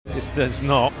This does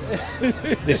not.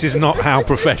 This is not how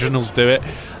professionals do it.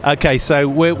 Okay, so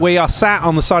we are sat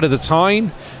on the side of the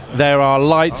Tyne. There are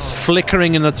lights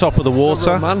flickering in the top of the water.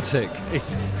 So romantic.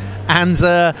 And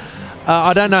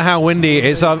I don't know how windy it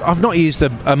is. I've not used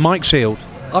a mic shield.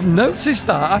 I've noticed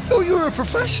that. I thought you were a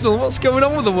professional. What's going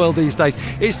on with the world these days?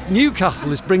 It's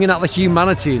Newcastle is bringing out the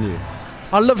humanity in you.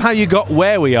 I love how you got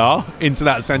where we are into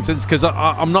that sentence, because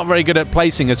I'm not very good at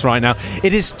placing us right now.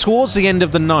 It is towards the end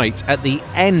of the night, at the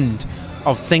end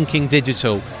of Thinking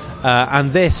Digital,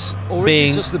 and this or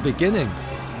being... is it just the beginning?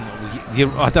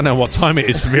 I don't know what time it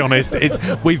is, to be honest.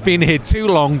 We've been here too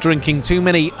long, drinking too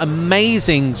many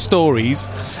amazing stories,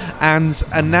 and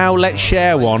now let's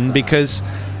share one, because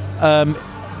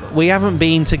we haven't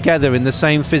been together in the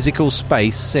same physical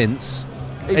space since...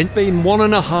 It's been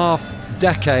 1.5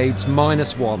 decades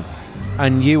minus one.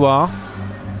 And you are?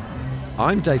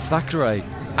 I'm Dave Thackeray.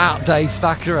 At Dave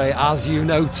Thackeray, as you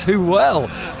know too well.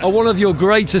 One of your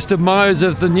greatest admirers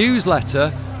of the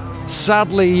newsletter,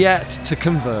 sadly yet to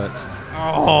convert.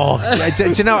 Oh,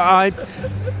 do you know, I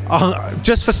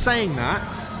just for saying that,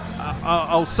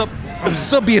 I'll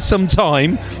sub you some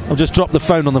time. I'll just drop the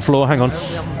phone on the floor. Hang on.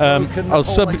 I'll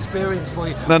sub experience for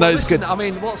you. No, well, it's listen, good. I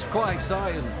mean, what's quite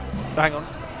exciting? Hang on.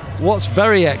 What's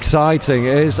very exciting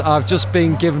is I've just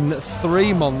been given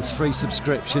 3 months free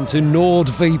subscription to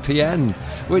NordVPN,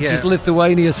 which is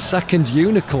Lithuania's second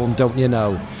unicorn, don't you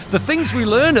know? The things we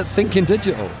learn at Thinking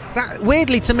Digital.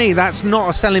 Weirdly to me, that's not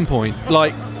a selling point.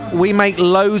 Like, we make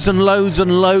loads and loads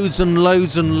and loads and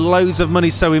loads and loads of money,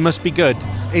 so we must be good.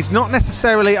 It's not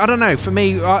necessarily, I don't know, for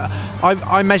me,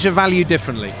 I measure value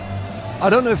differently. I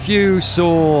don't know if you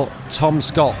saw Tom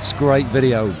Scott's great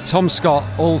video. Tom Scott,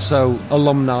 also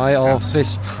alumni of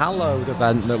this hallowed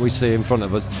event that we see in front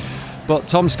of us. But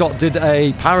Tom Scott did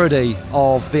a parody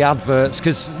of the adverts,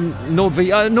 because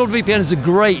NordVPN is a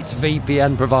great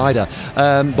VPN provider,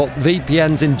 but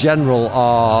VPNs in general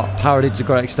are parodied to a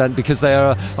great extent because they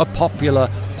are a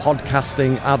popular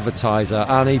podcasting advertiser.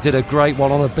 And he did a great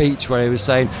one on a beach where he was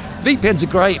saying VPNs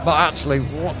are great, but actually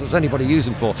what does anybody use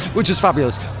them for, which was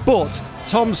fabulous. But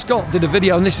Tom Scott did a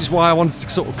video, and this is why I wanted to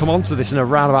sort of come onto this in a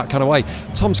roundabout kind of way.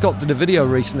 Tom Scott did a video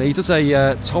recently. He does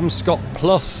a Tom Scott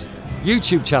Plus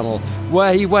YouTube channel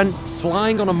where he went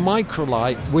flying on a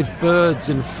microlight with birds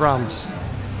in France.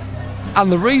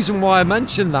 And the reason why I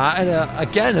mentioned that, and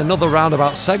again another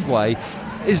roundabout segue,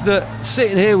 is that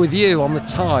sitting here with you on the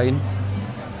Tyne,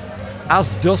 as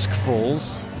dusk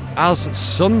falls, as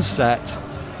sunset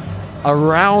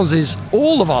arouses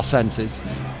all of our senses,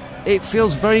 it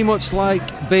feels very much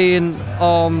like being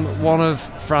on one of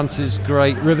France's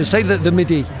great rivers, say the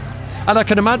Midi. And I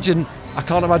can't imagine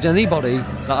anybody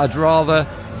that I'd rather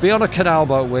be on a canal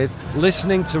boat with,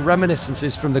 listening to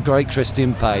reminiscences from the great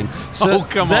Christian Payne. So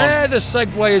come there on. The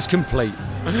segue is complete.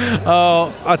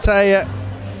 Oh, I tell you,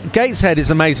 Gateshead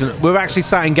is amazing. We're actually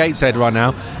sat in Gateshead right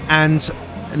now, and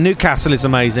Newcastle is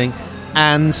amazing.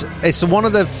 And it's one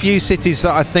of the few cities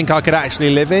that I think I could actually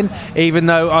live in, even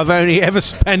though I've only ever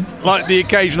spent like the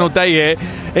occasional day here.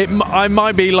 I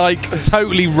might be like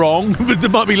totally wrong, but there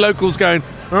might be locals going,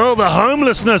 oh, the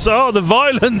homelessness, oh, the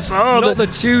violence, oh, not the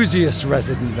choosiest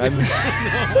resident then.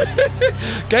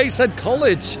 Gateshead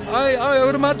College. I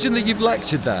would imagine that you've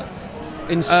lectured there.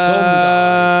 In some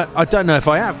I don't know if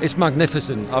I have. It's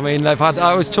magnificent. I mean,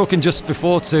 I was talking just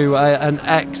before to an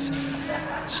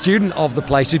ex-student of the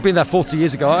place who'd been there 40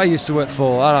 years ago. I used to work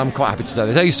for, and I'm quite happy to say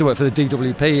this, I used to work for the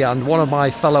DWP, and one of my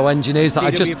fellow engineers that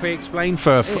DWP, explain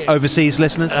for overseas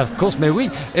listeners. Of course, maybe.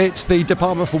 It's the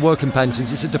Department for Work and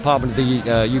Pensions. It's a department of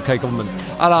the UK government.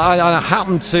 And I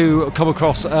happened to come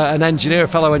across a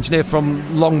fellow engineer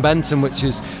from Long Benton, which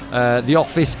is the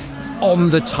office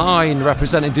on the Tyne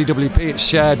representing DWP. It's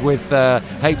shared with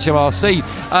HMRC,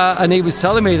 and he was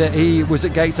telling me that he was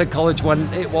at Gateshead College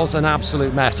when it was an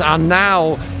absolute mess, and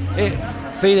now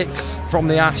Phoenix from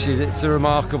the ashes. It's a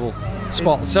remarkable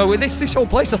spot. So this whole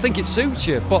place, I think it suits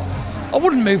you, but I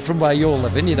wouldn't move from where you're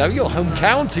living. You know, you're home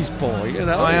counties boy. You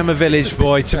know, I am a village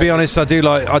boy. To be honest, I do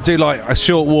like a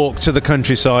short walk to the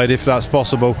countryside if that's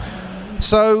possible.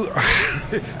 So,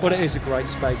 but it is a great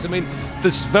space. I mean,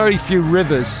 there's very few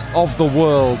rivers of the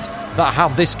world that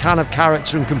have this kind of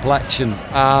character and complexion.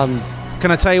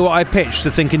 Can I tell you what I pitched to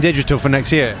Thinking Digital for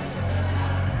next year?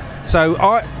 So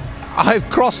I've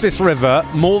crossed this river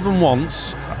more than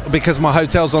once because my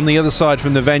hotel's on the other side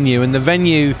from the venue, and the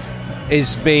venue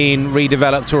is being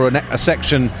redeveloped, or a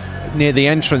section near the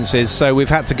entrances. So we've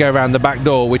had to go around the back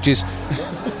door, which is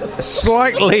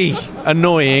slightly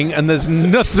annoying, and there's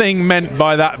nothing meant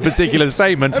by that particular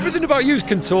statement. Everything about you is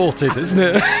contorted, isn't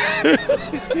it?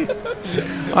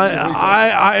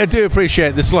 I do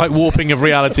appreciate the slight warping of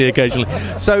reality occasionally.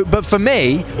 So, but for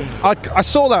me, I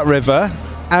saw that river,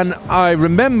 and I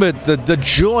remembered the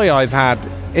joy I've had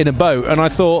in a boat, and I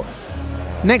thought,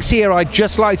 next year I'd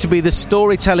just like to be the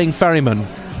storytelling ferryman,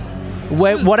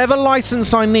 where whatever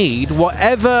license I need,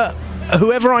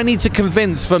 whoever I need to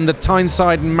convince from the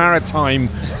Tyneside Maritime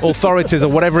authorities or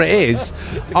whatever it is,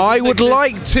 I would,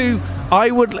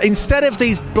 instead of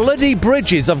these bloody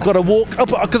bridges I've got to walk up,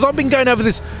 because I've been going over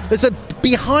this,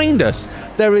 behind us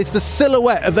there is the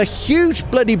silhouette of a huge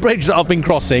bloody bridge that I've been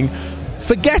crossing,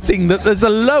 forgetting that there's a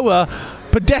lower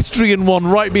pedestrian one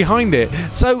right behind it.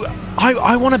 So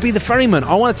I want to be the ferryman.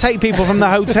 I want to take people from the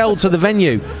hotel to the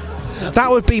venue. That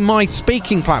would be my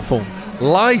speaking platform.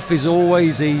 Life is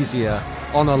always easier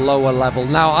on a lower level.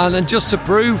 Now, and just to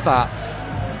prove that,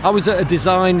 I was at a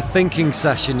design thinking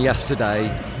session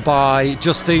yesterday by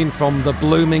Justine from the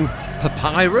Blooming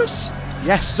Papyrus.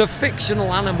 Yes. The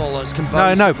fictional animal that's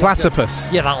composed... No, platypus.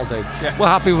 Yeah, that'll do. Yeah. We're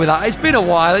happy with that. It's been a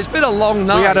while. It's been a long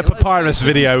night. We had a papyrus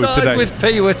video today. With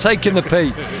P, we're taking the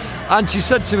P. And she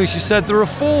said to me, there are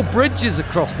 4 bridges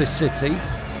across this city.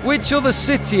 Which other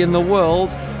city in the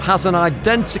world has an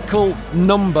identical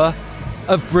number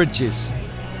of bridges?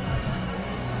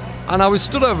 And I was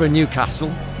stood over in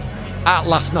Newcastle at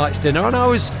last night's dinner, and I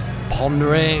was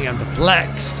pondering and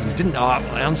perplexed and didn't know what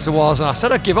the answer was, and I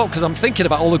said I'd give up because I'm thinking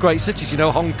about all the great cities.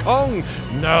 Hong Kong,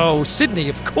 no. Sydney,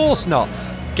 of course not.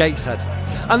 Gateshead.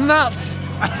 And that's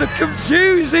the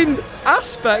confusing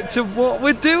aspect of what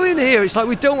we're doing here. It's like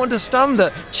we don't understand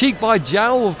that cheek by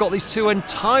jowl we've got these 2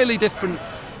 entirely different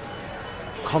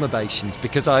conurbations,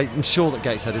 because I'm sure that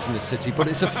Gateshead isn't a city, but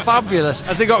it's a fabulous...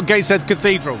 Has it got Gateshead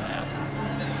Cathedral?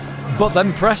 But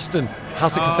then Preston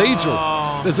has a cathedral.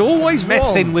 There's always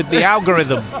messing one. With the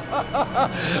algorithm.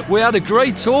 We had a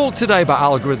great talk today about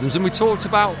algorithms, and we talked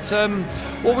about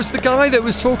what was the guy that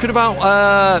was talking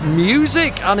about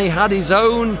music, and he had his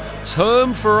own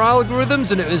term for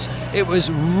algorithms, and it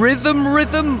was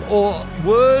rhythm or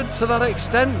word to that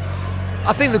extent.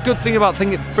 I think the good thing about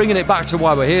bringing it back to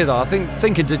why we're here, though, I think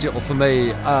Thinking Digital for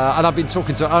me, and I've been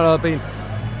talking to, I've been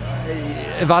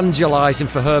evangelising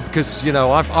for Herb, because you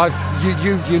know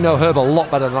you know Herb a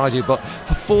lot better than I do, but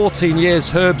for 14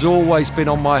 years Herb's always been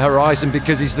on my horizon,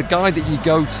 because he's the guy that you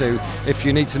go to if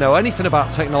you need to know anything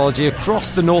about technology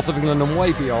across the north of England and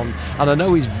way beyond. And I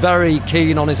know he's very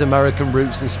keen on his American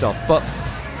roots and stuff, but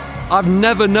I've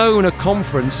never known a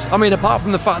conference, I mean, apart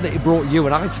from the fact that he brought you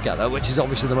and I together, which is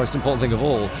obviously the most important thing of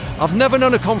all, I've never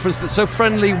known a conference that's so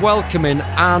friendly, welcoming,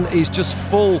 and is just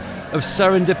full of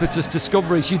serendipitous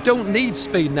discoveries. You don't need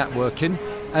speed networking.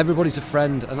 Everybody's a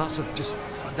friend, and that's just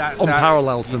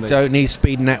unparalleled for me. You don't need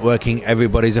speed networking.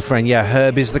 Everybody's a friend. Yeah,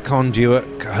 Herb is the conduit.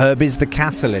 Herb is the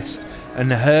catalyst.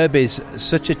 And Herb is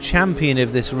such a champion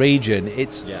of this region.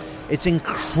 It's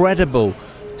incredible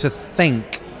to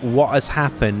think what has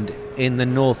happened in the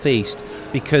northeast,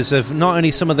 because of not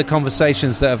only some of the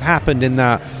conversations that have happened in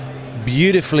that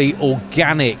beautifully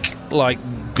organic, like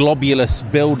globulous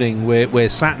building we're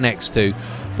sat next to,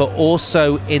 but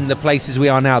also in the places we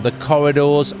are now, the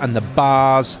corridors and the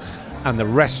bars and the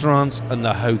restaurants and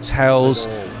the hotels,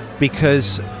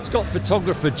 because it's got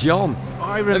photographer John.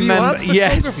 I remember,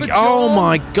 yes. John? Oh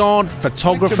my God,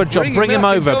 photographer John! Bring him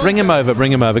over.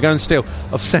 Go and steal.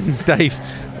 I've sent Dave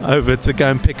over to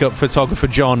go and pick up photographer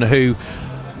John, who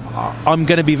I'm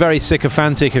going to be very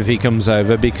sycophantic if he comes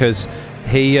over, because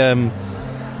he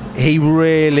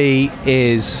really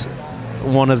is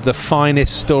one of the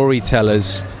finest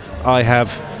storytellers I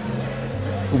have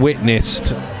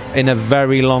witnessed in a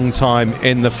very long time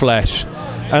in the flesh.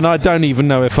 And I don't even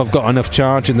know if I've got enough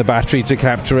charge in the battery to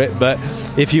capture it, but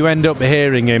if you end up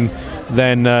hearing him,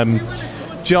 then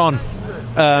John,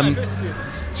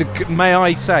 may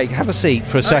I say, have a seat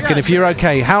for a second, if you're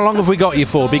okay. How long have we got you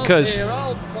for? Because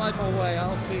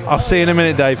I'll see you in a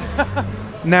minute, Dave.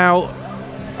 Now,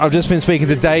 I've just been speaking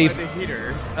to Dave.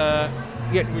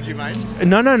 Yeah, would you mind?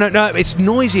 No. It's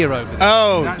noisier over there.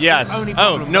 Oh, That's yes.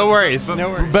 Oh, no worries.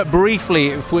 But briefly,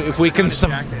 if we can...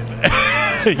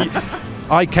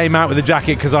 I came out with a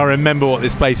jacket because I remember what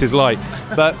this place is like.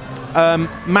 But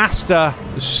master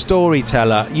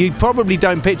storyteller, you probably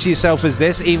don't picture yourself as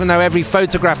this, even though every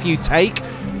photograph you take...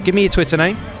 Give me your Twitter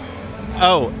name.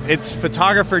 Oh, it's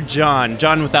photographer John.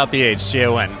 John without the H,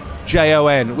 Jon.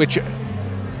 Jon, which...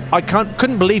 I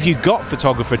couldn't believe you got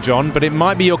photographer John, but it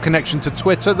might be your connection to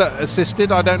Twitter that assisted,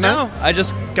 I don't know. No, I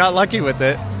just got lucky with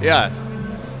it, yeah.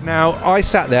 Now, I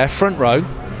sat there, front row,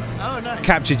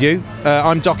 captured you.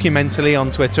 I'm Documentally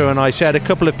on Twitter, and I shared a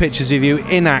couple of pictures of you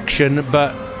in action,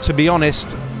 but to be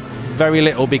honest, very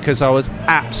little, because I was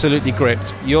absolutely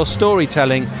gripped. Your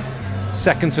storytelling,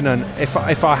 second to none. If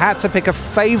I had to pick a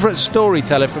favourite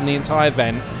storyteller from the entire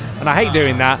event, and I hate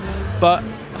doing that, but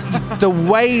the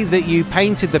way that you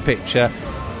painted the picture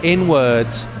in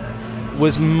words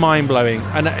was mind-blowing,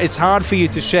 and it's hard for you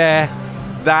to share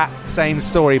that same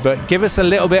story, but give us a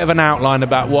little bit of an outline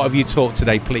about what have you taught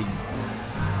today, please.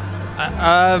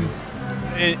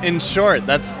 In short,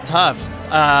 that's tough.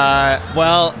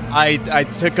 Well, I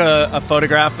took a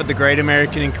photograph of the Great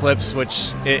American Eclipse,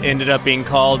 which it ended up being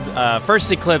called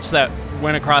first eclipse that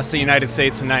went across the United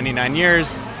States in 99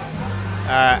 years.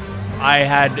 I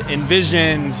had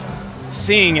envisioned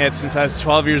seeing it since I was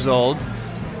 12 years old,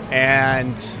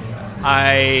 and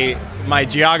my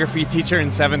geography teacher in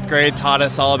 7th grade taught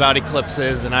us all about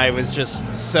eclipses, and I was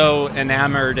just so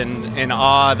enamored and in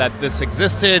awe that this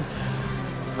existed.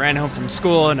 Ran home from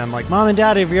school, and I'm like, Mom and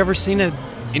Dad, have you ever seen an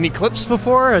eclipse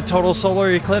before? A total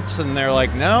solar eclipse? And they're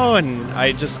like, no, and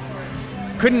I just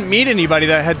couldn't meet anybody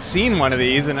that had seen one of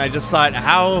these, and I just thought,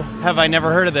 how have I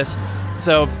never heard of this?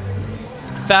 So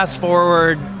fast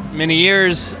forward many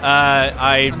years,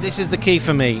 And this is the key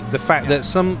for me, the fact that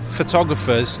some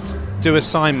photographers do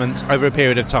assignments over a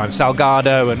period of time.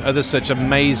 Salgado and other such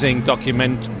amazing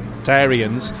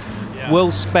documentarians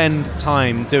will spend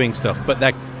time doing stuff, but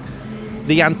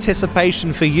the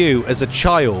anticipation for you as a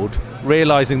child,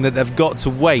 realizing that they've got to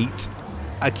wait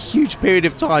a huge period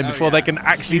of time before they can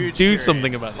actually do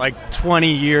something about it. Like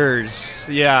 20 years,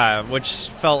 which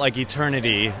felt like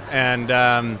eternity. And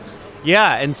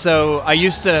and so I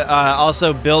used to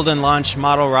also build and launch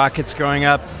model rockets growing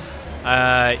up.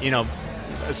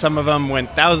 Some of them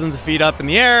went thousands of feet up in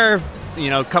the air,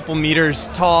 a couple meters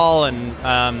tall, and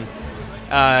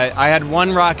I had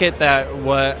one rocket that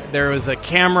there was a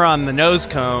camera on the nose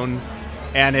cone,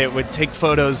 and it would take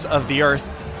photos of the Earth,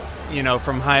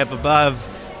 from high up above.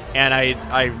 And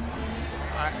I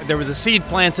there was a seed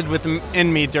planted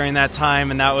within me during that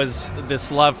time, and that was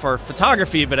this love for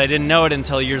photography. But I didn't know it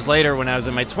until years later, when I was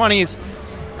in my 20s.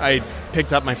 I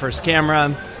picked up my first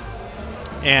camera,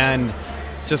 and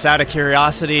just out of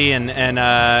curiosity, and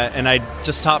I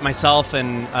just taught myself,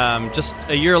 and just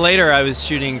a year later I was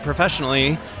shooting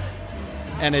professionally,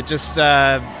 and it just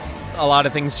a lot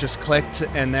of things just clicked.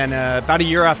 And then about a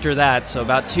year after that, so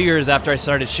about 2 years after I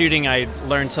started shooting, I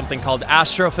learned something called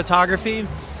astrophotography,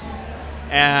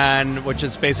 and which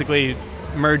is basically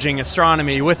merging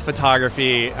astronomy with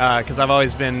photography, because I've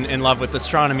always been in love with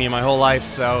astronomy my whole life.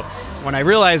 So when I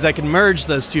realized I could merge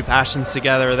those two passions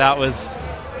together, that was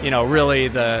really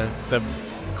the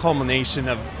culmination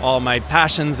of all my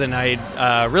passions, and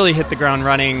I really hit the ground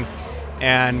running,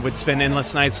 and would spend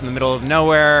endless nights in the middle of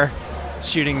nowhere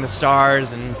shooting the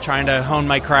stars and trying to hone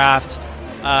my craft.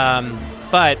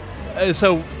 But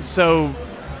so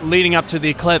leading up to the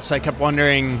eclipse, I kept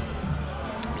wondering,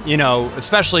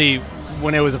 especially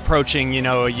when it was approaching,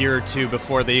 a year or two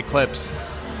before the eclipse,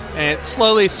 and it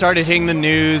slowly started hitting the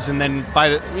news, and then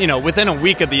within a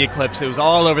week of the eclipse, it was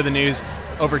all over the news.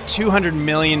 Over 200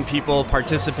 million people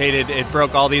participated. It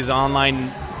broke all these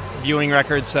online viewing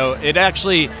records. So it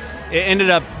ended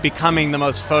up becoming the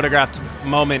most photographed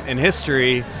moment in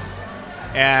history.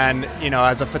 And,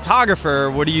 as a photographer,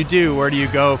 what do you do? Where do you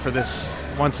go for this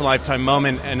once-in-a-lifetime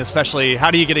moment? And especially, how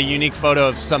do you get a unique photo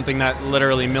of something that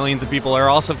literally millions of people are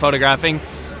also photographing?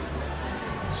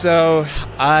 So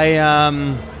I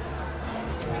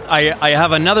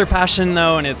have another passion,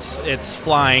 though, and it's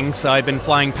flying. So I've been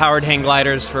flying powered hang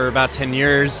gliders for about 10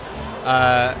 years,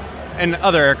 and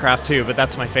other aircraft too, but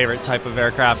that's my favorite type of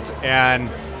aircraft. And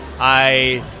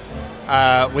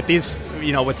with these,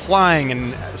 with flying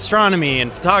and astronomy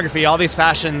and photography, all these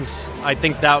passions, I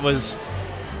think that was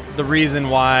the reason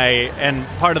why. And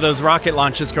part of those rocket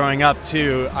launches growing up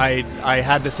too, I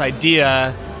had this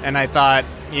idea, and I thought,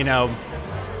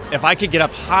 if I could get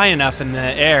up high enough in the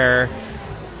air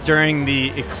during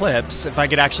the eclipse, if I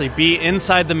could actually be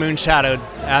inside the moon shadow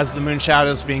as the moon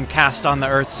shadow is being cast on the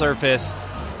Earth's surface,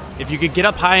 if you could get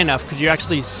up high enough, could you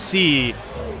actually see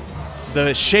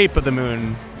the shape of the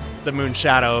moon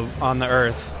shadow on the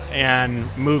Earth and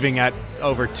moving at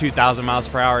over 2,000 miles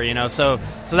per hour, So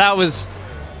that was,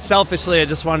 selfishly, I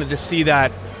just wanted to see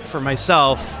that for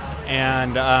myself.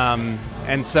 And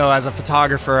so as a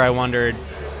photographer, I wondered,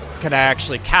 could I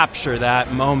actually capture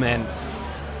that moment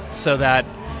so that,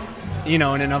 in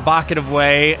an evocative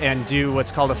way, and do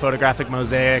what's called a photographic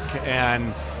mosaic,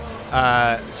 and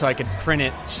so I could print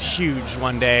it huge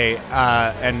one day,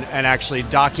 and actually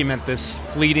document this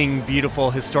fleeting, beautiful,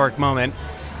 historic moment.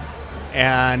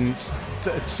 And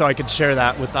so I could share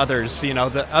that with others. You know,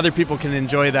 that other people can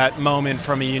enjoy that moment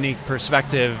from a unique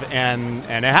perspective, and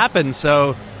it happened.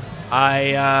 So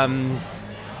I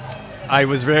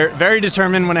was very, very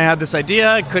determined when I had this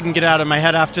idea. I couldn't get it out of my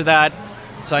head after that.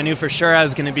 So I knew for sure I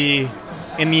was going to be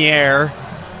in the air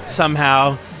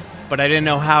somehow, but I didn't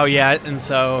know how yet. And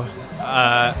so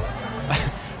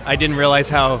I didn't realize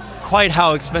quite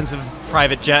how expensive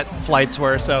private jet flights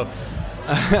were. So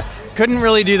couldn't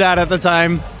really do that at the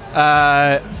time,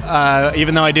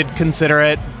 even though I did consider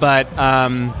it. But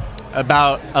I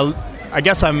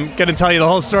guess I'm going to tell you the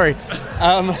whole story.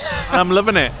 I'm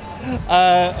loving it.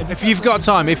 If you've got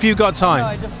time.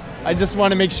 I just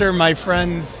want to make sure my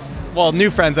friends, new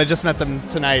friends, I just met them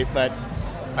tonight, but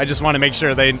I just want to make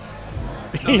sure they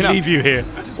leave you here.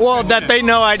 Well, that they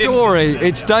know I didn't. Story.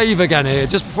 It's Dave again here.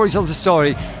 Just before he tells the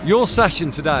story, your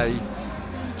session today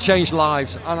changed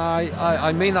lives, and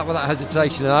I mean that without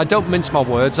hesitation. And I don't mince my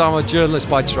words. I'm a journalist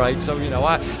by trade, so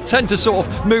I tend to sort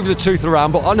of move the truth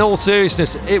around. But in all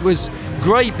seriousness, it was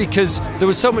great because there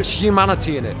was so much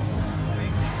humanity in it.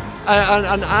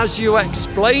 And as you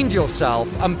explained yourself,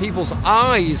 and people's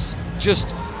eyes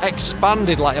just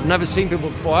expanded like I've never seen people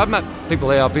before. I've met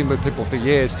people here, I've been with people for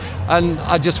years, and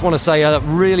I just want to say a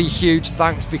really huge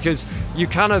thanks, because you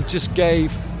kind of just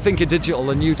gave Thinker Digital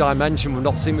a new dimension we've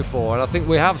not seen before. And I think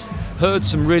we have heard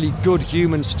some really good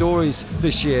human stories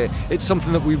this year. It's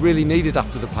something that we really needed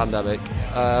after the pandemic,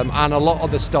 and a lot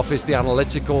of the stuff is the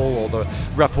analytical or the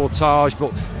reportage,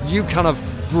 but you kind of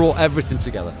brought everything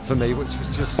together for me, which was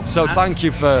just so. Thank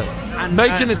you for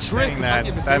making a trip.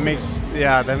 That makes.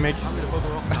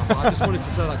 I just wanted to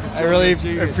say that. I really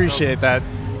appreciate that.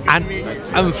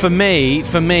 And for me,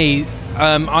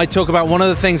 I talk about one of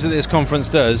the things that this conference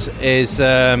does is,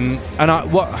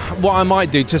 what I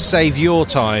might do to save your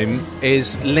time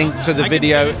is link to the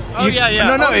video.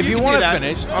 No, if you want to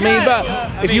finish.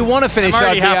 If you want to finish, I'm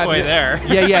already halfway there.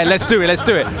 Yeah, let's do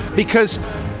it. Because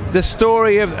the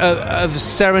story of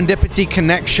serendipity,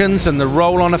 connections, and the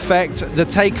roll-on effect, the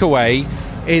takeaway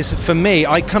is, for me,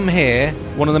 I come here,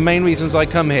 one of the main reasons I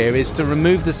come here is to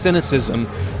remove the cynicism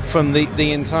from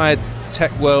the entire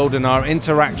tech world and our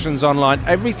interactions online,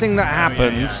 everything that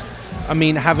happens. I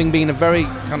mean, having been a very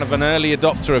kind of an early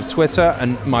adopter of Twitter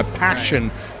and my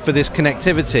passion for this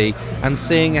connectivity, and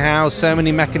seeing how so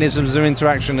many mechanisms of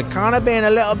interaction are kind of being a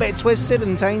little bit twisted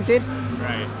and tainted.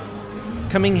 Right.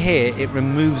 Coming here, it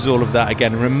removes all of that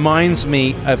again. It reminds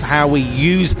me of how we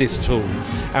use this tool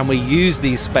and we use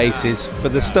these spaces for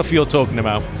the stuff you're talking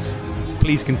about.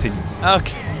 Please continue.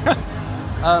 Okay.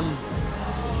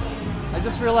 I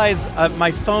just realized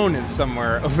my phone is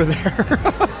somewhere over there.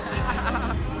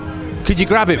 Could you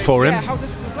grab it for him? How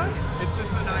does it look like? It's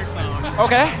just an iPhone.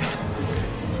 Okay.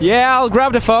 Yeah, I'll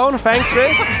grab the phone. Thanks,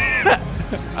 Chris.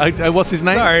 What's his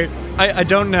name? Sorry, I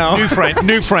don't know. New friend.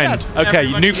 Yes,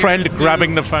 okay, new friend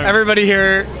grabbing the phone. Everybody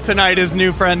here tonight is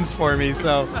new friends for me.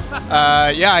 So,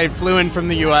 I flew in from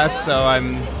the U.S., so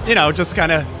I'm, just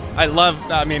kind of,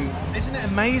 isn't it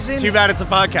amazing? Too bad it's a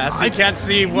podcast. So you can't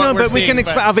see what we're seeing.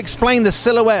 I've explained the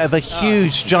silhouette of a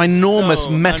huge,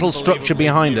 ginormous metal structure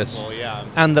behind us. Yeah.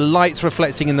 And the lights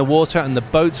reflecting in the water and the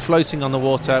boats floating on the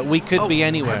water. We could be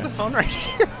anywhere. I have the phone right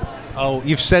here. Oh,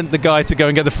 you've sent the guy to go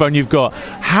and get the phone you've got.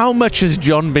 How much has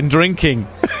John been drinking?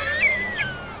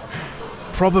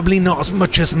 Probably not as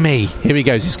much as me. Here he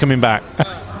goes. He's coming back.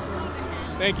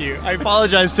 Thank you. I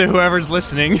apologize to whoever's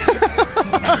listening.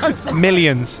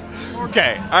 Millions.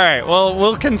 Okay. All right. Well,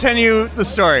 we'll continue the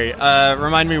story.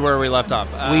 Remind me where we left off.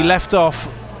 We left off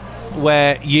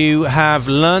where you have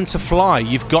learned to fly.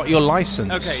 You've got your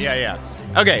license. Okay. Yeah.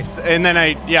 Okay. So, and then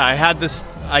I had this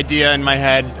idea in my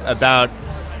head about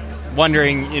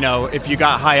wondering, if you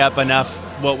got high up enough,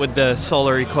 what would the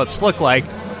solar eclipse look like?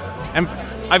 And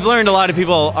I've learned a lot of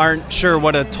people aren't sure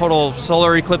what a total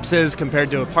solar eclipse is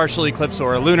compared to a partial eclipse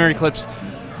or a lunar eclipse.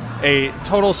 A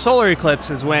total solar eclipse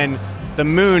is when the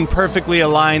moon perfectly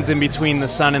aligns in between the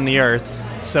sun and the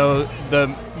earth. So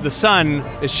the sun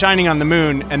is shining on the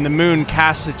moon, and the moon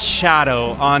casts its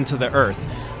shadow onto the earth.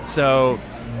 So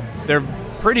they're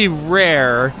pretty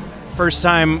rare. First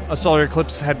time a solar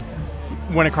eclipse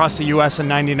went across the U.S. in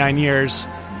 99 years.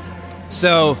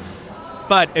 So,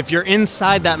 but if you're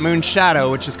inside that moon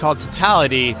shadow, which is called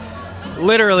totality,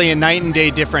 literally a night and day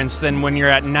difference than when you're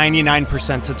at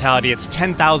 99% totality. It's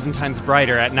 10,000 times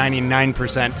brighter at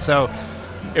 99%. So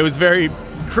it was very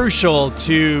crucial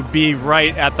to be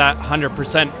right at that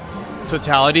 100%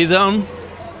 totality zone.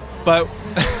 But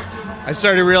I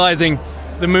started realizing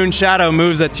the moon shadow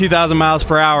moves at 2,000 miles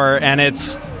per hour, and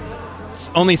it's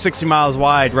only 60 miles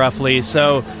wide, roughly.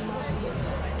 So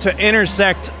to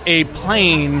intersect a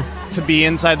plane to be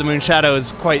inside the moon shadow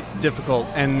is quite difficult,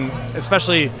 and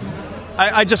especially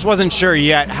I just wasn't sure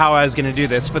yet how I was going to do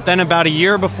this. But then about a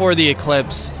year before the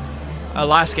eclipse,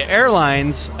 Alaska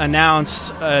Airlines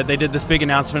announced, they did this big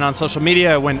announcement on social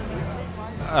media, it went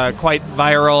quite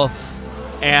viral,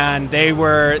 and they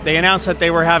announced that they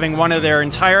were having one of their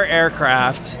entire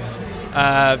aircraft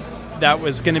that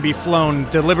was going to be flown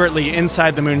deliberately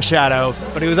inside the moon shadow,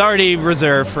 but it was already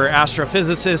reserved for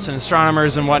astrophysicists and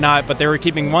astronomers and whatnot, but they were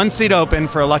keeping one seat open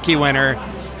for a lucky winner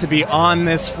to be on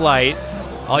this flight.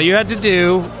 All you had to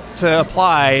do to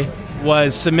apply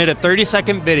was submit a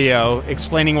 30-second video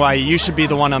explaining why you should be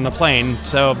the one on the plane.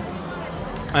 So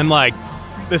I'm like,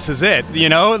 this is it, you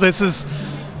know? This is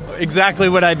exactly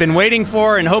what I've been waiting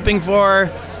for and hoping for,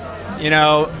 you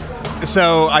know?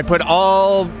 So I put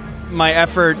all my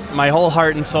effort, my whole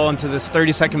heart and soul into this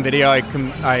 30-second video. I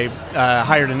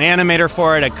hired an animator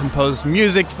for it. I composed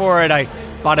music for it. I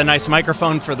bought a nice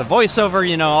microphone for the voiceover,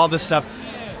 you know, all this stuff.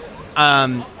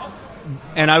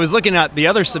 And I was looking at the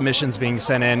other submissions being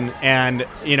sent in, and,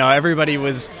 you know, everybody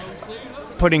was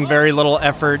putting very little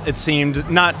effort, it seemed.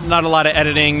 Not a lot of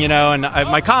editing, you know, and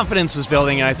my confidence was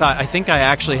building, and I thought, I think I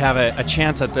actually have a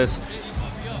chance at this.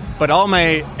 But all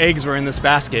my eggs were in this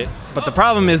basket. But the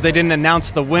problem is they didn't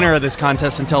announce the winner of this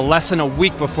contest until less than a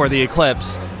week before the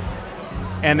eclipse.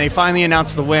 And they finally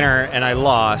announced the winner, and I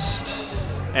lost.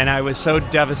 And I was so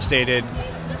devastated.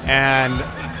 And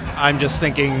I'm just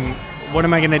thinking, what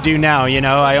am I going to do now? You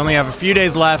know, I only have a few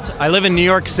days left. I live in New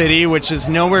York City, which is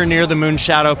nowhere near the moon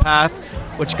shadow path,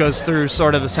 which goes through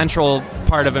sort of the central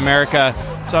part of America.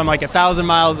 So I'm like 1,000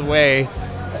 miles away.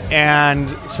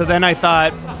 And so then I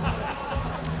thought,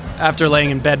 after laying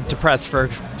in bed depressed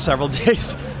for several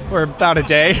days, or about a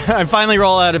day, I finally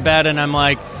roll out of bed and I'm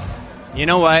like, you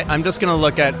know what? I'm just going to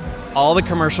look at all the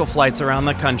commercial flights around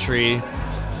the country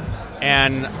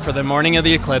and for the morning of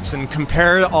the eclipse and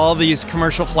compare all these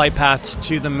commercial flight paths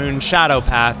to the moon shadow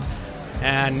path.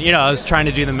 And, you know, I was trying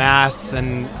to do the math,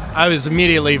 and I was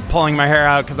immediately pulling my hair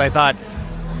out because I thought,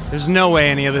 there's no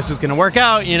way any of this is going to work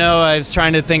out. You know, I was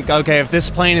trying to think, okay, if this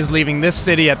plane is leaving this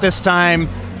city at this time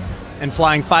and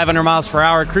flying 500 miles per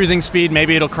hour cruising speed,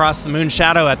 maybe it'll cross the moon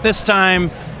shadow at this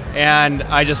time. And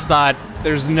I just thought,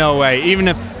 there's no way. Even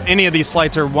if any of these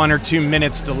flights are 1 or 2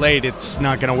 minutes delayed, it's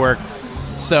not going to work.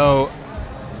 So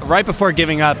right before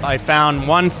giving up, I found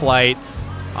one flight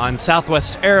on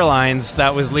Southwest Airlines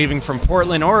that was leaving from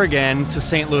Portland, Oregon to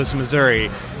St. Louis, Missouri.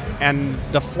 And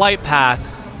the flight path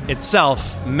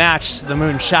itself matched the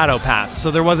moon shadow path.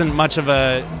 So there wasn't much of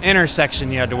a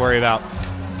intersection you had to worry about.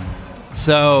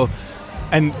 So,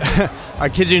 and I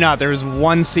kid you not, there was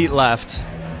one seat left,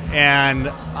 and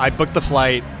I booked the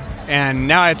flight, and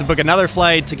now I have to book another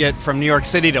flight to get from New York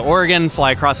City to Oregon,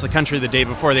 fly across the country the day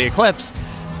before the eclipse,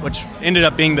 which ended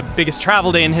up being the biggest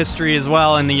travel day in history as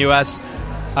well in the U.S.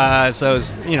 So it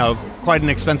was, you know, quite an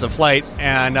expensive flight,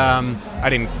 and I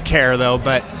didn't care though.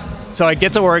 But so I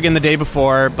get to Oregon the day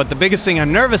before, but the biggest thing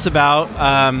I'm nervous about,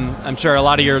 I'm sure a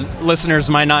lot of your listeners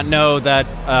might not know that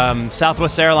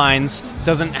Southwest Airlines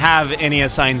doesn't have any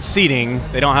assigned seating.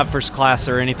 They don't have first class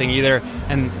or anything either,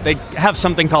 and they have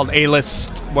something called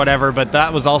A-list whatever, but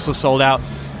that was also sold out.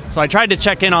 So I tried to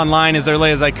check in online as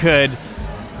early as I could,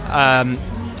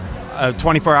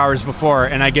 24 hours before,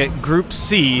 and I get Group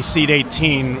C, seat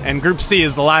 18, and Group C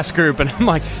is the last group, and I'm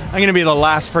like, I'm going to be the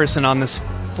last person on this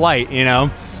flight, you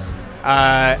know?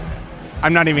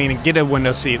 I'm not even going to get a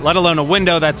window seat, let alone a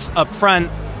window that's up front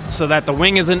so that the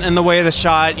wing isn't in the way of the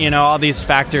shot. You know, all these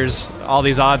factors, all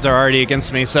these odds are already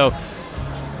against me. So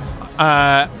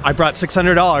I brought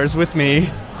 $600 with me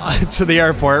to the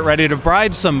airport, ready to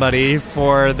bribe somebody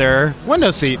for their window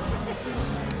seat.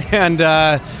 And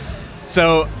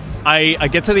so I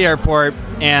get to the airport,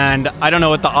 and I don't know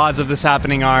what the odds of this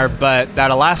happening are, but that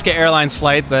Alaska Airlines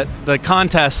flight, the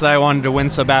contest that I wanted to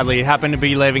win so badly, happened to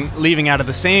be leaving out of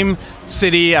the same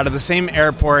city, out of the same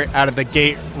airport, out of the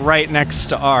gate right next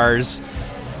to ours.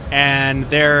 And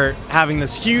they're having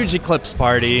this huge eclipse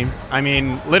party. I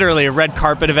mean, literally a red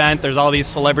carpet event. There's all these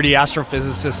celebrity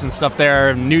astrophysicists and stuff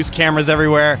there, news cameras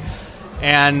everywhere.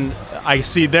 And I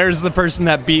see there's the person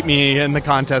that beat me in the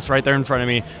contest right there in front of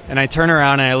me. And I turn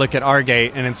around and I look at our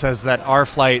gate, and it says that our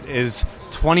flight is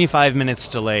 25 minutes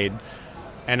delayed.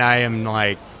 And I am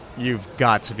like, you've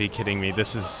got to be kidding me.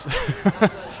 This is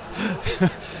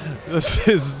this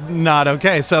is not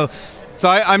okay. So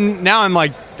I'm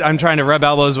trying to rub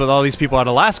elbows with all these people at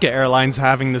Alaska Airlines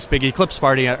having this big eclipse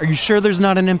party. Are you sure there's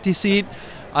not an empty seat?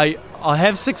 I'll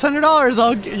have $600.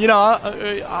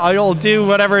 I'll do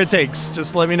whatever it takes.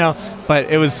 Just let me know. But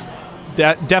it was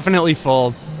definitely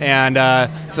full, And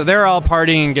so they're all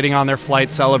partying and getting on their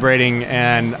flight, celebrating,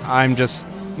 and I'm just,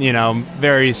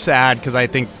 very sad because I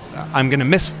think I'm going to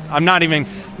miss.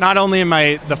 Not only am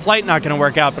the flight not going to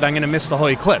work out, but I'm going to miss the whole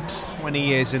eclipse. 20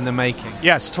 years in the making.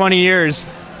 Yes, 20 years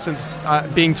since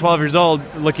being 12 years old,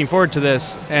 looking forward to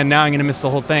this, and now I'm going to miss the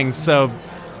whole thing. So,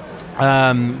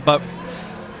 but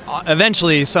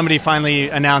eventually somebody finally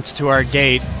announced to our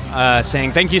gate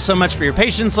saying, "Thank you so much for your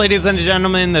patience, ladies and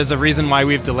gentlemen. There's a reason why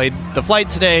we've delayed the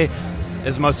flight today.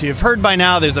 As most of you have heard by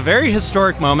now, there's a very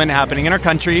historic moment happening in our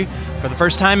country for the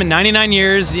first time in 99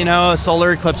 years, a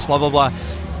solar eclipse, blah, blah, blah."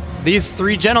 These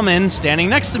three gentlemen standing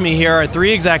next to me here are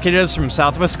three executives from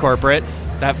Southwest Corporate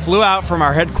that flew out from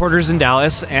our headquarters in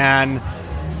Dallas, and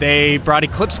they brought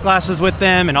eclipse glasses with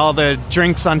them, and all the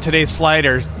drinks on today's flight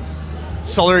are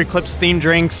solar eclipse themed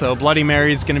drinks, so Bloody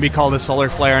Mary is going to be called a solar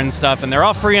flare and stuff, and they're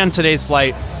all free on today's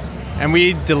flight. And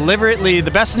we deliberately,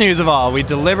 the best news of all, we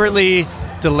deliberately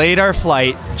delayed our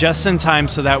flight just in time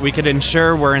so that we could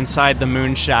ensure we're inside the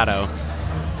moon shadow.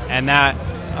 And that,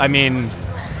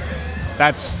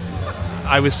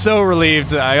 I was so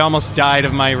relieved, I almost died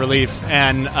of my relief.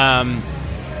 And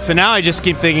so now I just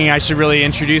keep thinking I should really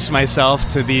introduce myself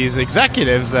to these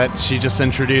executives that she just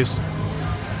introduced.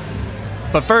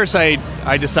 But first, I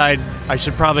decide I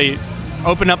should probably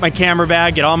open up my camera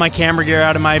bag, get all my camera gear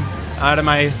out of my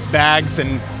bags,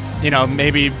 and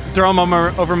maybe throw them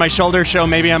over my shoulder, show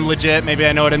maybe I'm legit, maybe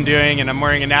I know what I'm doing, and I'm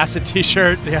wearing a NASA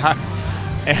t-shirt. Yeah,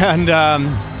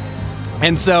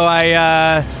 and so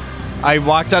I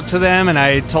walked up to them and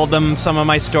I told them some of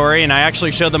my story, and I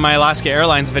actually showed them my Alaska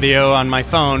Airlines video on my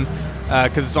phone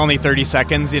because it's only 30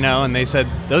 seconds, and they said,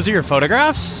 "Those are your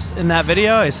photographs in that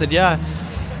video?" I said, "Yeah."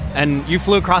 "And you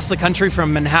flew across the country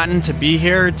from Manhattan to be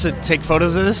here to take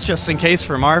photos of this just in case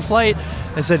from our flight?"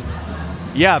 I said,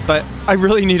 "Yeah, but I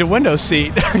really need a window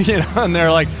seat." And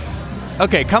they're like,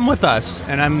 "Okay, come with us."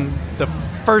 And I'm the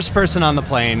first person on the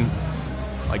plane,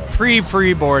 like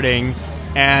pre-boarding,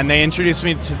 and they introduced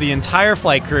me to the entire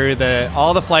flight crew,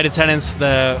 all the flight attendants,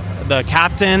 the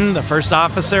captain, the first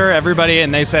officer, everybody,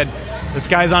 and they said, "This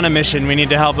guy's on a mission. We need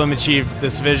to help him achieve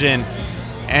this vision."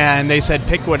 And they said,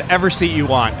 "Pick whatever seat you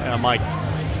want." And I'm like,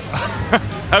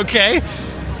 okay.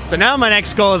 So now my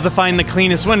next goal is to find the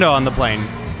cleanest window on the plane.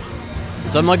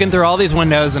 So I'm looking through all these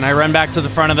windows, and I run back to the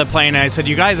front of the plane, and I said,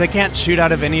 "You guys, I can't shoot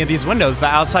out of any of these windows. The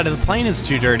outside of the plane is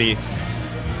too dirty."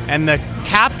 And the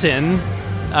captain,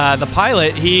 the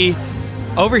pilot, he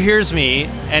overhears me,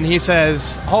 and he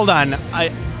says, "Hold on,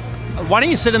 why don't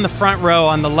you sit in the front row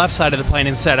on the left side of the plane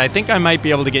instead? I think I might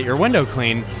be able to get your window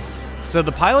clean." So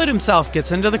the pilot himself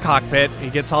gets into the cockpit,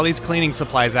 he gets all these cleaning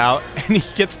supplies out, and he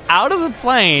gets out of the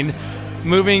plane,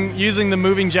 using the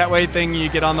moving jetway thing you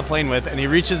get on the plane with, and he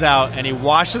reaches out and he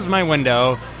washes my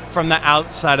window from the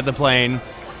outside of the plane.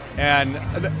 And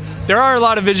there are a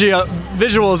lot of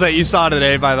visuals that you saw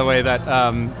today, by the way, that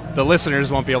the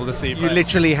listeners won't be able to see. You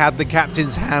literally had the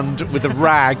captain's hand with a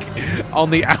rag on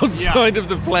the outside of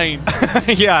the plane.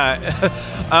 Yeah.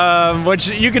 Which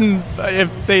you can, if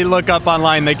they look up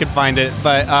online, they can find it.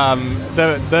 But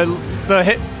the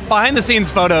behind-the-scenes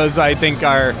photos, I think,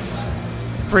 are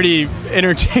pretty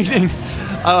entertaining.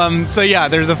 So yeah,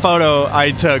 there's a photo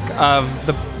I took of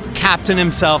the captain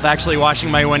himself actually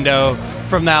washing my window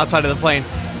from the outside of the plane,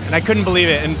 and I couldn't believe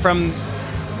it. And from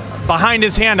behind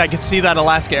his hand, I could see that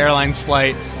Alaska Airlines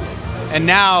flight. And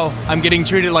now I'm getting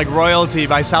treated like royalty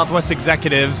by Southwest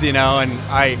executives, and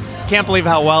I can't believe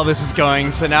how well this is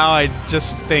going. So now I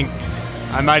just think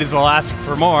I might as well ask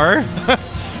for more.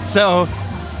 So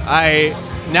I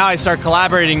start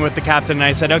collaborating with the captain, and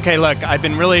I said, "Okay, look, I've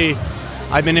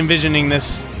been envisioning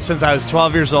this since I was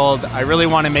 12 years old. I really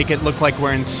want to make it look like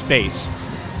we're in space.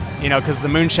 Because the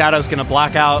moon shadow is going to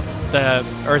block out the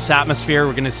Earth's atmosphere.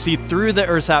 We're going to see through the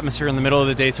Earth's atmosphere in the middle of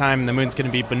the daytime, and the moon's going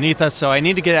to be beneath us. So I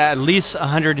need to get at least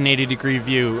 180-degree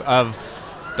view of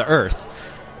the Earth.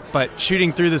 But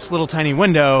shooting through this little tiny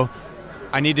window,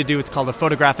 I need to do what's called a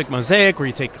photographic mosaic, where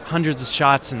you take hundreds of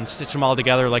shots and stitch them all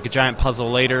together like a giant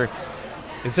puzzle later.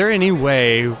 Is there any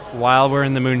way, while we're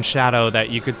in the moon shadow,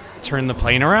 that you could turn the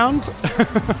plane around?"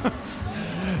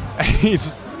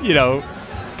 He's,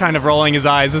 kind of rolling his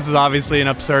eyes. This is obviously an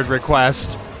absurd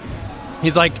request.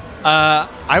 He's like,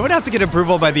 "I would have to get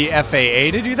approval by the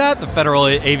FAA to do that, the Federal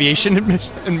Aviation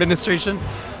Administration."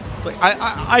 It's like,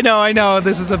 I know,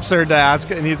 this is absurd to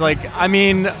ask. And he's like,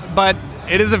 but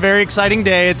it is a very exciting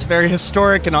day. It's very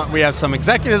historic, and we have some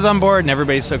executives on board, and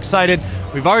everybody's so excited.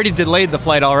 We've already delayed the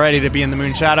flight already to be in the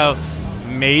moon shadow.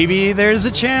 Maybe there's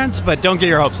a chance, but don't get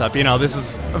your hopes up. This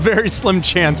is a very slim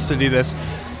chance to do this.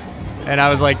 And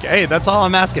I was like, "Hey, that's all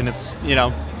I'm asking." It's,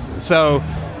 So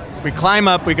we climb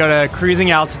up, we go to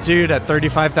cruising altitude at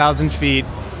 35,000 feet,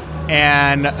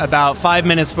 and about 5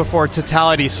 minutes before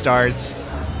totality starts,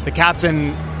 the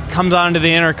captain comes onto the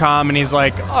intercom and he's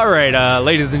like, all right,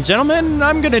 ladies and gentlemen,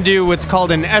 I'm going to do what's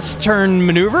called an S-turn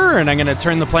maneuver, and I'm going to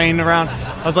turn the plane around.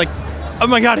 I was like, oh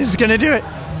my God, he's going to do it.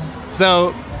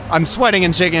 So I'm sweating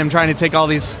and shaking. I'm trying to take all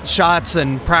these shots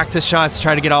and practice shots,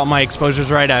 try to get all my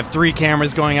exposures right. I have 3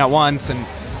 cameras going at once, and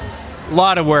a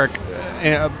lot of work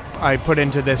I put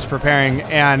into this preparing.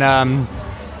 And I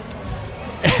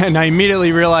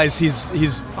immediately realized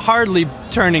he's hardly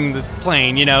turning the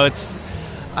plane. You know,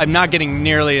 I'm not getting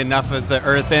nearly enough of the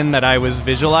earth in that I was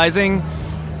visualizing,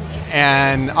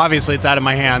 and obviously it's out of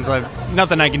my hands.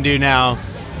 Nothing I can do now.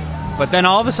 But then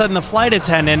all of a sudden the flight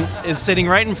attendant is sitting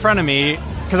right in front of me,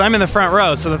 because I'm in the front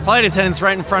row, so the flight attendant's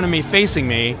right in front of me, facing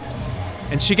me,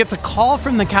 and she gets a call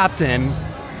from the captain,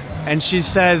 and she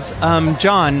says,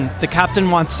 John, the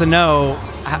captain wants to know,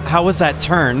 how was that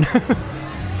turn?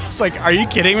 It's like, are you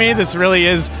kidding me? This really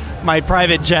is my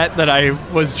private jet that I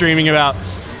was dreaming about.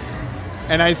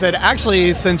 And I said,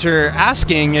 actually, since you're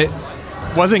asking, it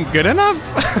wasn't good enough?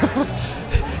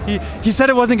 He said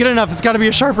it wasn't good enough. It's got to be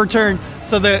a sharper turn.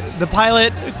 So the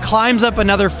pilot climbs up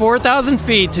another 4,000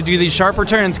 feet to do these sharper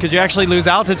turns, because you actually lose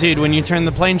altitude when you turn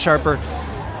the plane sharper.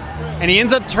 And he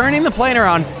ends up turning the plane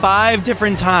around 5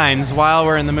 different times while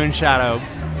we're in the moon shadow.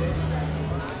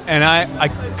 And I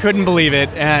couldn't believe it.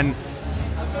 And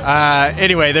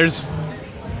anyway, there's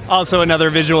also another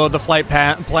visual of the flight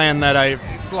plan that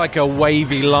It's like a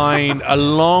wavy line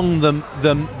along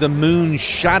the moon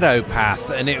shadow path,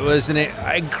 and it was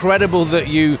incredible that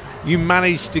you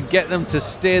managed to get them to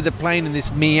steer the plane in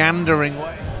this meandering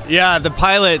way. Yeah, the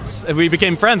pilots, we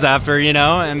became friends after, you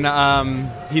know, and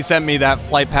he sent me that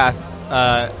flight path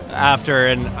after,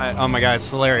 and oh my God, it's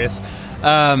hilarious.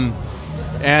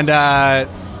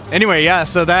 Anyway, yeah,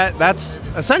 so that's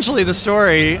essentially the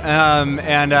story,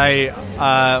 and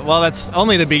that's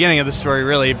only the beginning of the story,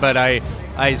 really, but I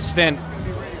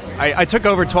took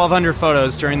over 1,200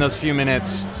 photos during those few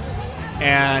minutes,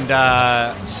 and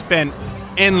spent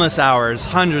endless hours,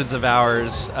 hundreds of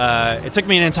hours. It took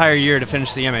me an entire year to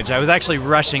finish the image. I was actually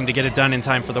rushing to get it done in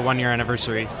time for the 1-year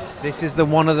anniversary. This is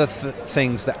one of the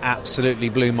things that absolutely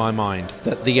blew my mind,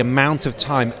 that the amount of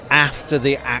time after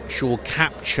the actual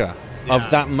capture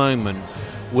of that moment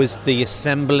was the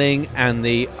assembling and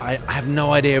I have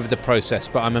no idea of the process,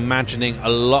 but I'm imagining a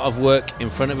lot of work in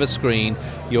front of a screen.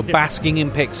 You're basking in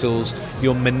pixels,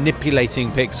 you're manipulating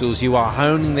pixels, you are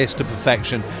honing this to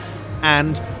perfection.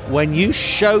 And when you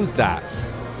showed that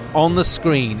on the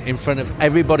screen in front of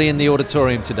everybody in the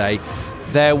auditorium today,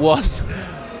 there was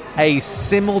a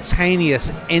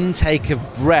simultaneous intake of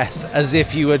breath, as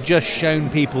if you had just shown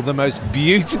people the most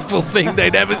beautiful thing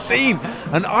they'd ever seen.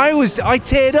 And I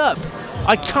teared up.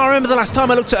 I can't remember the last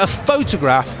time I looked at a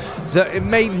photograph that it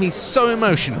made me so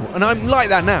emotional, and I'm like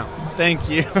that now. Thank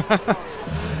you.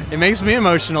 It makes me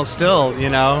emotional still, you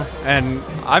know, and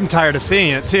I'm tired of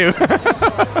seeing it too.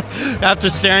 After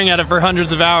staring at it for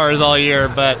hundreds of hours all year.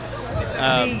 But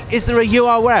is there a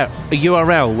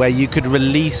URL where you could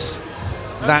release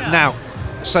that now,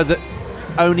 so that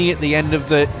only at the end of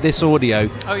this audio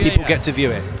people get to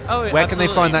view it? Where can they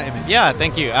find that image? Yeah,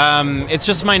 thank you. It's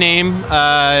just my name,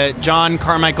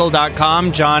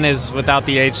 JohnCarmichael.com. John is without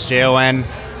the H, Jon.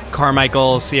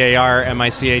 Carmichael,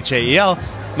 Carmichael.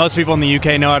 Most people in the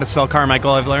UK know how to spell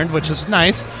Carmichael, I've learned, which is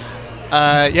nice.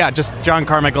 Just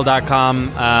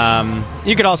JohnCarmichael.com.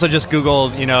 You could also just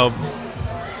Google,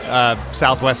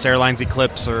 Southwest Airlines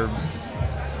Eclipse, or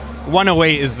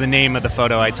 108 is the name of the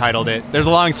photo. I titled it. There's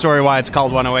a long story why it's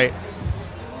called 108.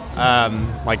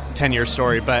 Like 10-year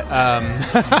story, but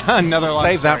another long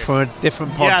save story. That for a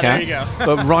different podcast. Yeah, there you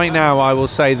go. But right now I will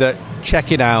say that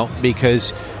check it out,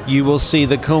 because you will see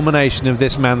the culmination of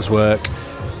this man's work,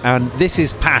 and this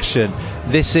is passion.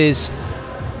 This is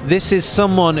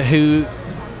someone who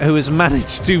has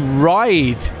managed to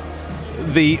ride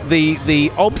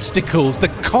the obstacles, the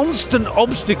constant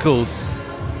obstacles.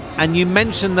 And you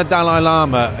mentioned the Dalai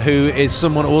Lama, who is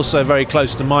someone also very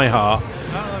close to my heart.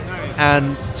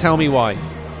 And tell me why.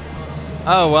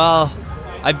 Oh, well,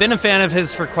 I've been a fan of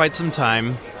his for quite some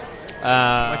time.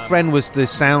 My friend was the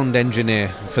sound engineer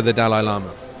for the Dalai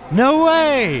Lama. No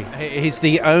way! He's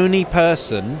the only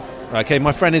person... Okay,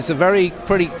 my friend is a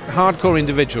pretty hardcore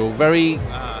individual.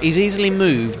 He's easily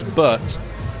moved, but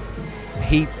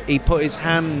he put his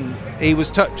hand... He was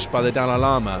touched by the Dalai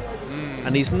Lama.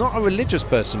 And he's not a religious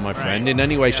person, my friend, in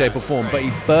any way, shape or form, but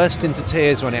he burst into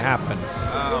tears when it happened.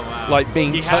 Oh, wow. Like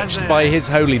being touched by his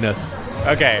holiness.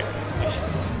 Okay.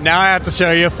 Now I have to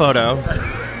show you a photo.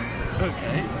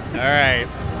 Okay. All right.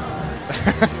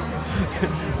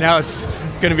 now it's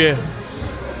going to be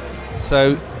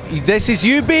So this is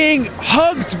you being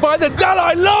hugged by the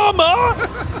Dalai Lama.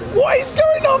 What is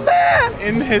going on there?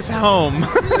 in his home. No!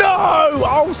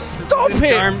 Oh, stop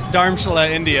it! Dharamshala,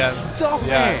 India. Stop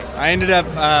Yeah, it! I ended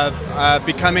up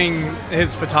becoming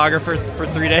his photographer for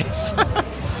 3 days.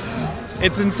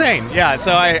 It's insane. Yeah,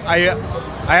 so I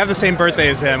have the same birthday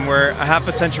as him. We're a half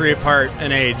a century apart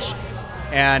in age,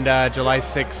 and July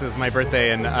 6th is my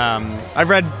birthday. And I've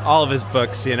read all of his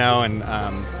books, you know. And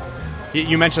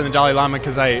you mentioned the Dalai Lama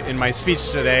because in my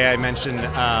speech today I mentioned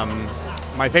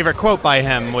my favorite quote by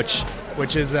him, which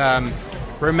is.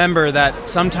 Remember that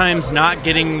sometimes not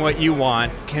getting what you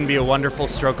want can be a wonderful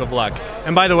stroke of luck.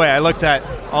 And by the way, I looked at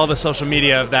all the social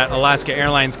media of that Alaska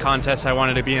Airlines contest I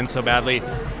wanted to be in so badly.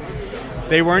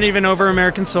 They weren't even over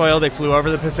American soil. They flew over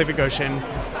the Pacific Ocean.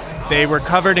 They were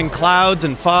covered in clouds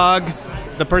and fog.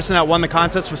 The person that won the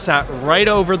contest was sat right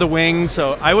over the wing,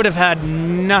 so I would have had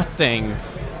nothing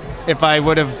if I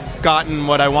would have gotten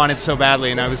what I wanted so badly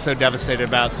and I was so devastated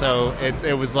about. So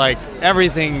it was like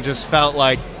everything just felt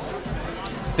like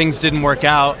things didn't work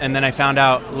out, and then I found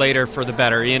out later for the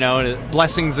better, you know,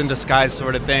 blessings in disguise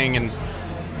sort of thing. And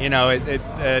you know,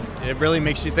 it really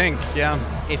makes you think. Yeah,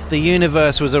 If the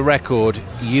universe was a record,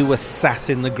 you were sat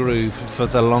in the groove for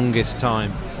the longest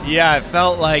time. yeah, it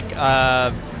felt like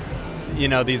you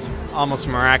know, these almost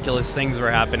miraculous things were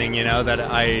happening, you know, that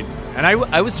I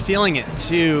was feeling it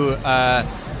too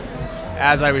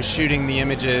as I was shooting the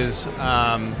images.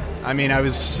 I mean, I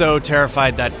was so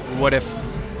terrified that what if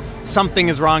something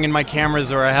is wrong in my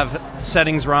cameras, or I have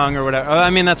settings wrong or whatever. I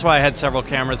mean, that's why I had several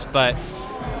cameras, but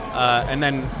and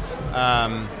then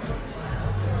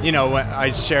you know,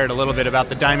 I shared a little bit about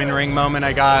the diamond ring moment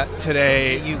I got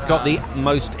today. You got the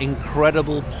most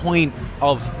incredible point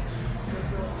of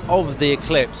the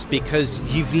eclipse,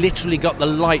 because you've literally got the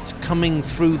light coming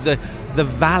through the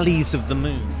valleys of the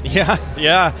moon.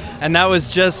 Yeah, and that was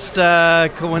just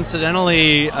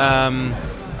coincidentally.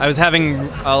 I was having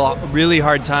a really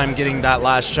hard time getting that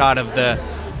last shot of the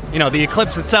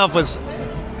eclipse itself was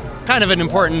kind of an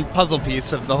important puzzle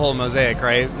piece of the whole mosaic,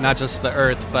 right? Not just the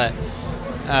Earth, but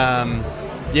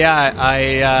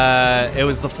it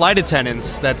was the flight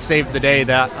attendants that saved the day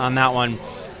on that one.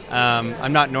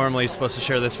 I'm not normally supposed to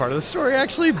share this part of the story,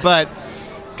 actually, but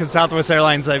because Southwest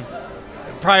Airlines,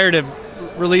 prior to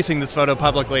releasing this photo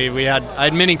publicly, I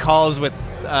had many calls with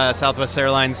Southwest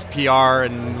Airlines PR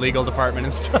and legal department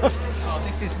and stuff. Oh,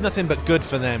 this is nothing but good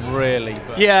for them, really.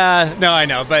 But. Yeah, no, I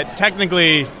know, but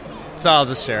technically, so I'll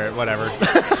just share it, whatever.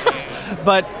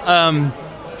 But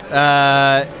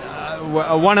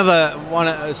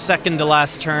second to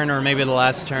last turn, or maybe the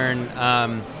last turn,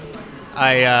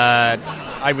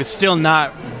 I was still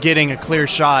not getting a clear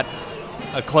shot,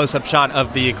 a close-up shot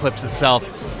of the eclipse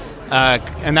itself.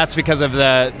 And that's because of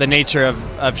the nature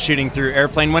of shooting through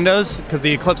airplane windows, because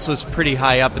the eclipse was pretty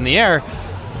high up in the air.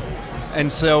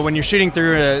 And so when you're shooting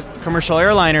through a commercial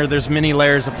airliner, there's many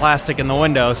layers of plastic in the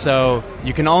window, so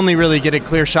you can only really get a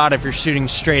clear shot if you're shooting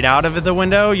straight out of the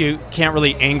window. You can't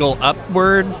really angle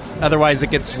upward, otherwise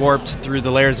it gets warped through the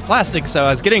layers of plastic. So I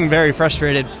was getting very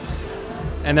frustrated.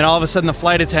 And then all of a sudden the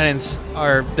flight attendants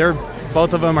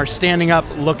both of them are standing up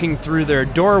looking through their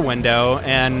door window,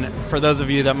 and for those of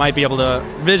you that might be able to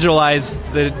visualize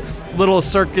the little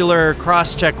circular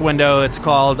cross-check window, it's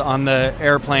called, on the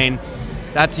airplane,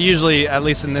 that's usually, at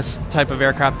least in this type of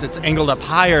aircraft, it's angled up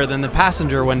higher than the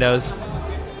passenger windows,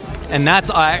 and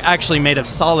that's actually made of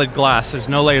solid glass. There's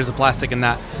no layers of plastic in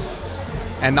that.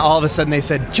 And all of a sudden they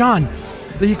said, "John,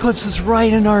 the eclipse is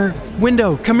right in our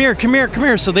window. Come here, come here, come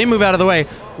here." So they move out of the way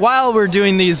while we're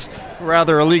doing these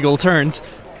rather illegal turns.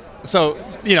 So,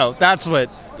 you know, that's what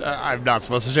I'm not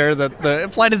supposed to share, that the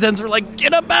flight attendants were like,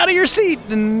 "Get up out of your seat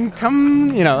and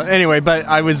come," you know. Anyway, but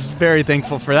I was very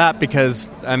thankful for that, because,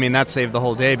 I mean, that saved the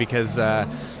whole day, because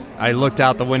I looked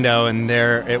out the window and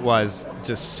there it was,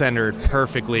 just centered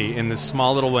perfectly in this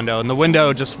small little window. And the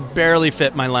window just barely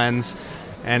fit my lens.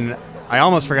 And I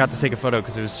almost forgot to take a photo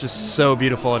because it was just so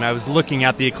beautiful. And I was looking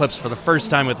at the eclipse for the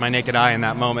first time with my naked eye in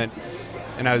that moment.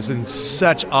 And I was in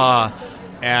such awe.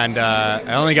 And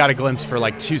I only got a glimpse for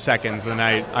like 2 seconds. And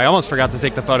I almost forgot to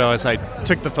take the photo. As I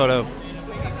took the photo,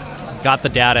 got the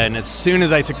data. And as soon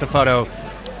as I took the photo,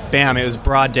 bam, it was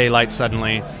broad daylight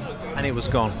suddenly. And it was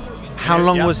gone. How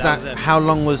long was that? Was how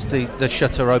long was the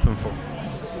shutter open for?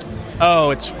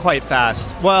 Oh, it's quite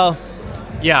fast. Well,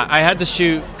 yeah, I had to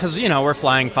shoot because, you know, we're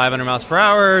flying 500 miles per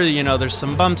hour. You know, there's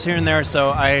some bumps here and there.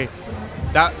 So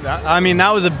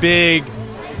that was a big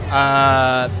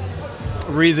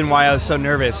reason why I was so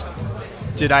nervous.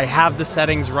 Did I have the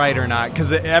settings right or not?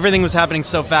 Because everything was happening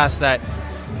so fast that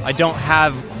I don't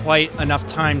have quite enough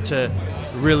time to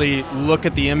really look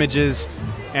at the images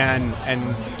and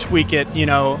tweak it,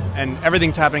 and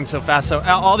everything's happening so fast. So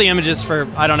all the images for,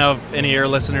 I don't know if any of your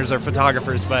listeners are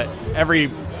photographers, but every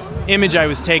image I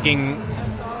was taking,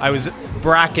 I was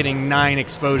bracketing 9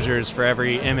 exposures for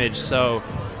every image. So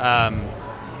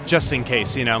just in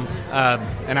case, and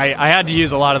I had to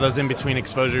use a lot of those in-between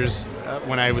exposures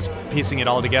when I was piecing it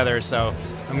all together. So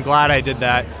I'm glad I did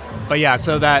that. But yeah,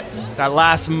 so that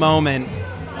last moment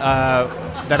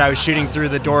that I was shooting through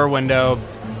the door window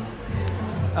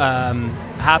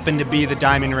happened to be the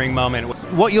diamond ring moment.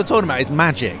 What you're talking about is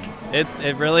magic.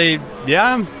 It really,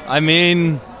 yeah. I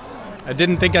mean, I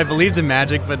didn't think I believed in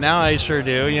magic, but now I sure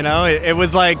do. It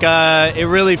was like it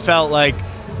really felt like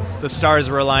the stars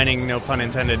were aligning, no pun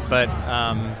intended. But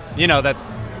that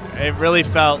it really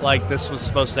felt like this was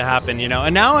supposed to happen.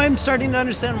 And now I'm starting to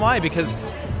understand why, because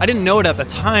I didn't know it at the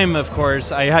time. Of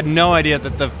course, I had no idea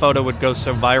that the photo would go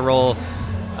so viral.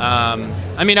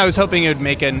 I was hoping it would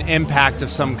make an impact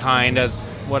of some kind, as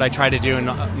what I try to do in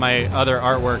my other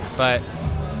artwork, but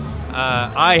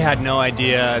I had no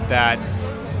idea that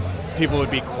people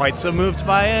would be quite so moved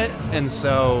by it, and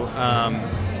so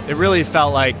it really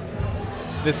felt like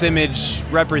this image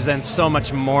represents so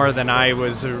much more than I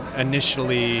was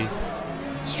initially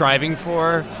striving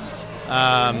for.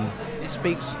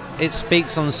 It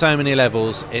speaks on so many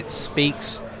levels. It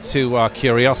speaks to our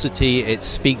curiosity, it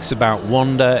speaks about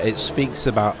wonder, it speaks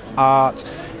about art,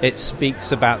 it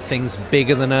speaks about things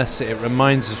bigger than us, it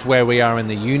reminds us where we are in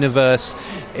the universe.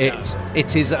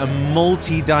 It is a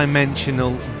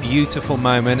multi-dimensional, beautiful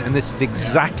moment, and this is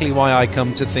exactly why I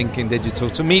come to Thinking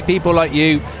Digital, to meet people like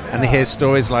you and to hear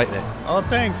stories like this. Oh,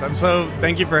 thanks.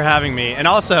 Thank you for having me. And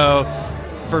also,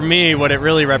 for me, what it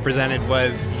really represented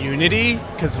was unity,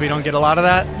 because we don't get a lot of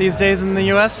that these days in the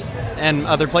US and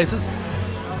other places.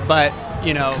 But,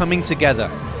 coming together.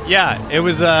 Yeah, it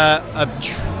was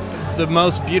the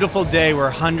most beautiful day where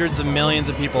hundreds of millions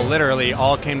of people literally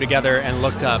all came together and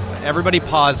looked up. Everybody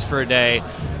paused for a day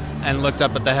and looked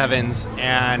up at the heavens,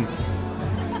 and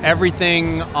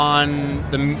everything on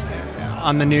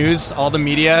the news, all the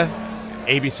media,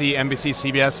 ABC,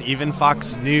 NBC, CBS, even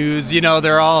Fox News,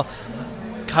 they're all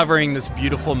covering this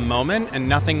beautiful moment, and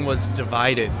nothing was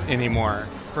divided anymore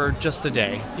for just a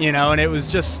day, and it was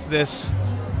just this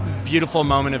beautiful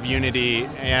moment of unity,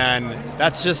 and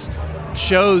that's just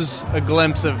shows a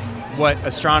glimpse of what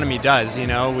astronomy does.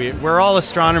 We're all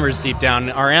astronomers deep down.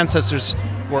 Our ancestors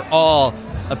were all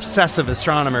obsessive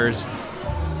astronomers,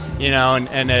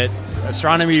 and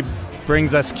astronomy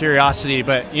brings us curiosity,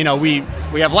 but we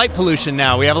have light pollution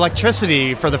now. We have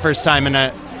electricity for the first time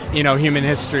in human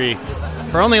history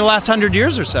for only the last 100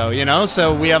 years or so,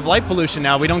 so we have light pollution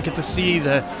now. We don't get to see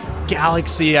the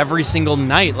galaxy every single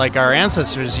night like our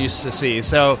ancestors used to see.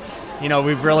 So,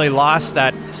 we've really lost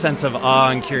that sense of awe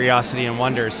and curiosity and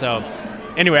wonder. So,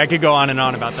 anyway, I could go on and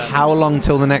on about that. How long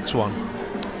till the next one?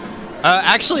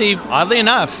 Actually, oddly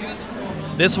enough,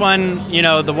 this one,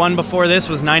 the one before this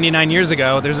was 99 years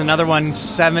ago. There's another one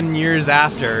 7 years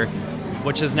after,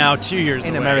 which is now 2 years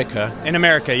in away. America. In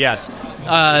America, yes.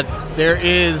 There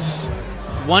is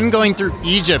one going through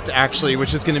Egypt, actually,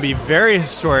 which is going to be very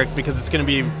historic because it's going to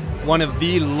be one of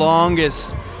the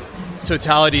longest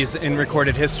totalities in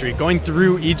recorded history, going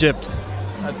through Egypt,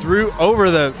 over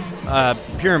the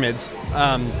pyramids,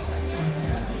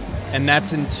 and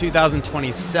that's in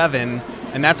 2027,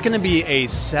 and that's going to be a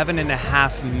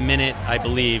 7.5 minute, I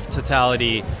believe,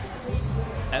 totality,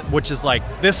 which is like,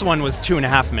 this one was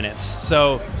 2.5 minutes.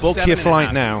 So book your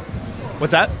flight now.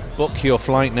 What's that? Book your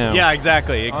flight now. Yeah,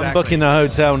 exactly. I'm booking the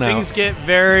hotel now. Things get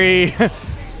very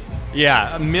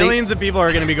yeah, millions of people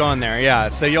are going to be going there. Yeah,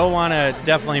 so you'll want to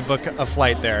definitely book a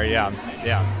flight there. Yeah.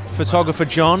 Photographer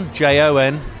John,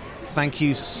 Jon, thank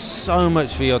you so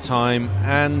much for your time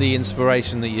and the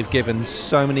inspiration that you've given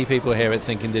so many people here at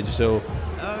Thinking Digital.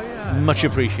 Oh, yeah. Much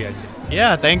appreciated.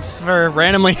 Yeah, thanks for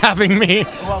randomly having me.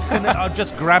 Well, I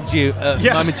just grabbed you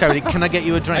momentarily. Can I get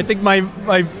you a drink? I think my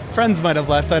friends might have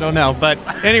left. I don't know. But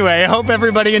anyway, I hope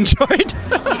everybody enjoyed.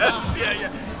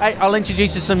 Hey, I'll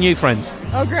introduce you to some new friends.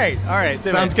 Oh, great. All right.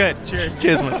 Sounds good. Cheers.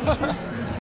 Cheers, man.